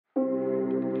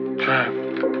Drip,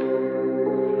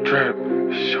 drip,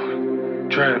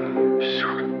 drip, drip, drip, drip,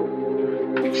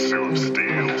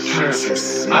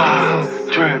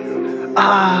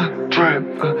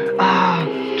 drip,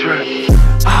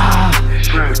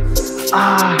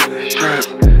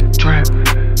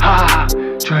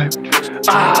 drip, drip,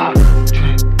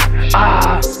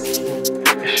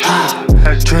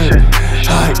 drip, drip.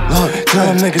 Like, look,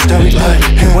 them niggas that we like.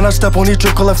 And when I step on these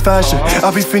drip, call it fashion.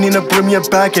 I be feeling to bring me a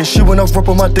back end. She wanna rip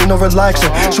on my dick, no relaxing.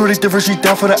 Shorty different, she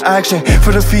down for the action.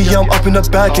 For the fee, yeah, I'm up in the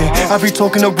back end. I be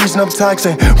talking the reason I'm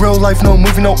taxing. Real life, no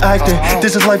movie, no acting.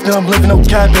 This is life, now I'm living, no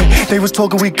capping. They was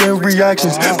talking, we getting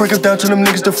reactions. Break it down to them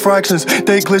niggas, the fractions.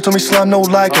 They glitch on me, slime, no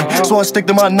lacking. So I stick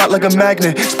them out, not like a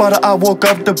magnet. Spotter, I woke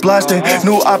up the blasting.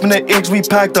 New op in the eggs, we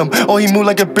packed them. Oh, he moved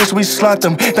like a bitch, we slapped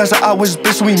him. That's how I was,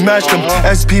 bitch, we matched him.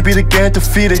 SP be the gang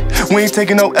defeated. We ain't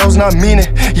taking no L's, not mean it.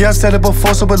 Yeah, I said it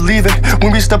before, so believe it.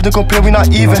 When we step to compare, we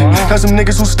not even. Got some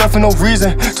niggas who stuff for no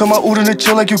reason. Tell my Uda to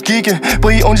chill like you geeking.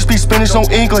 But he only speak Spanish, no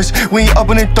English. We ain't up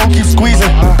in it, don't keep squeezing.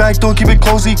 Back door, keep it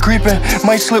closed, he creeping.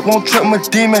 Might slip, won't trip, I'm a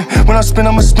demon. When I spin,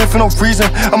 I'ma spin for no reason.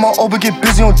 I'm all over, get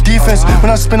busy on defense. When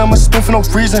I spin, I'ma spin for no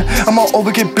reason. I'm all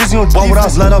over, get busy on defense. Why would I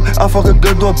let up? I fuck a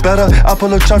good, do it better. I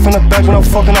pull a truck from the back when I'm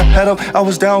fucking her head up. I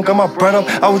was down, got my bread up.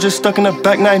 I was just stuck in the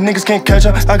back, now niggas can't catch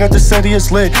up. I got the city,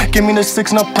 it's lit. Give me the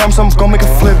 6 and I promise I'm gon' make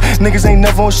a flip. Niggas ain't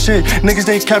never on shit. Niggas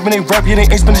they capping, they rap, yeah, they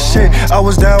ain't spin the shit. I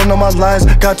was down on my lies,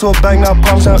 got to a bag, now I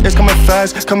promise now it's coming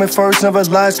fast. Coming first, never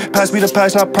last. Pass me the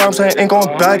pass, now I promise I ain't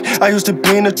going back. I used to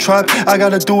be in the trap, I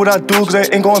gotta do what I do, cause I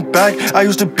ain't going back. I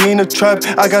used to be in the trap,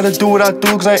 I gotta do what I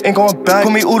do, cause I ain't going back.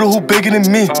 Call me Uda, who bigger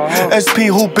than me?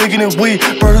 SP, who bigger than we?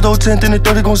 Birdo 10th and the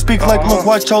 30 gon' speak like, look,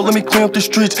 watch out, let me clean up the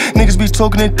streets. Niggas be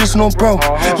talking and dissing on bro.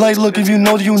 Like, look, if you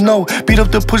know, you know. Beat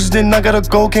up the pushes, then I gotta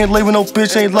go. Can't lay with no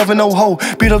bitch, ain't loving no hoe.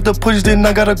 Beat up the pushes, then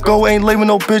I gotta go. Ain't lay with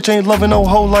no bitch, ain't loving no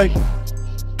hoe. Like